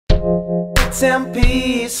It's in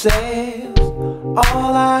pieces,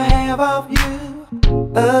 all I have of you,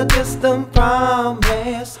 a distant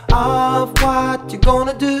promise of what you're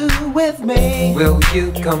gonna do with me. Will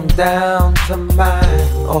you come down to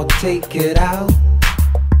mine or take it out?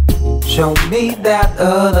 Show me that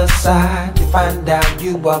other side, you find out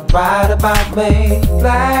you are right about me.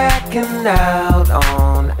 Blacking out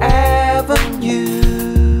on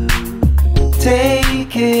Avenue,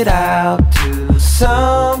 take it out to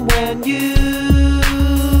somewhere new.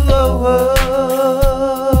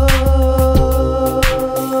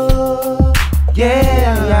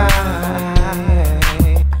 Yeah,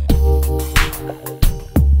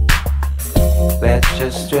 let's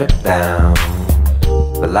just strip down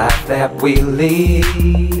the life that we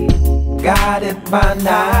lead, guided by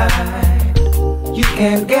night. You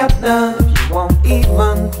can't get none, you won't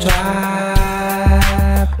even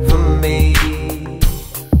try. For me,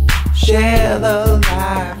 share the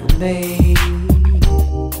life with me,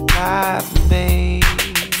 life with me.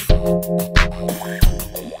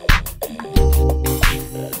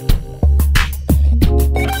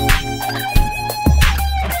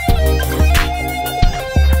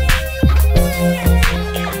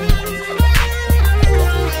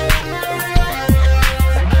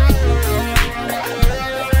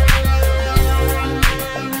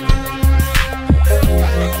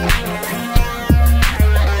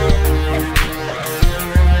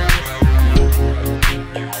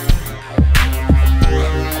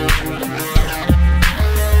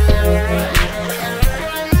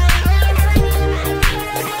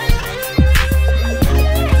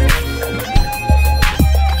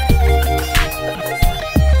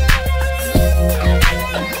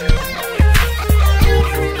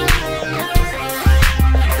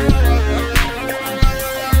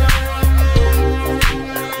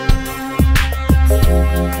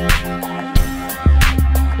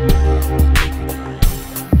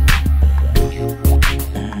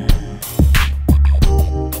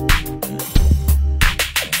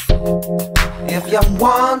 If you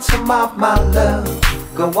want some of my love,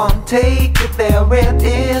 go on, take it, there it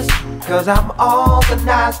is. Cause I'm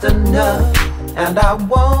organized enough, and I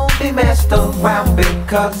won't be messed around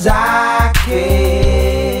because I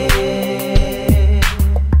care.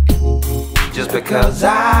 Just because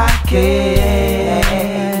I care.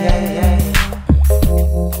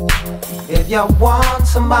 If you want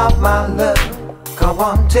some of my love, come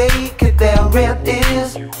on, take it, there it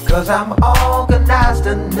is. Cause I'm organized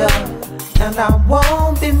enough, and I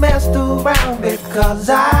won't be messed around because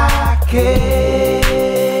I care.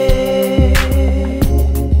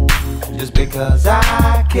 Just because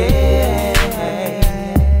I care.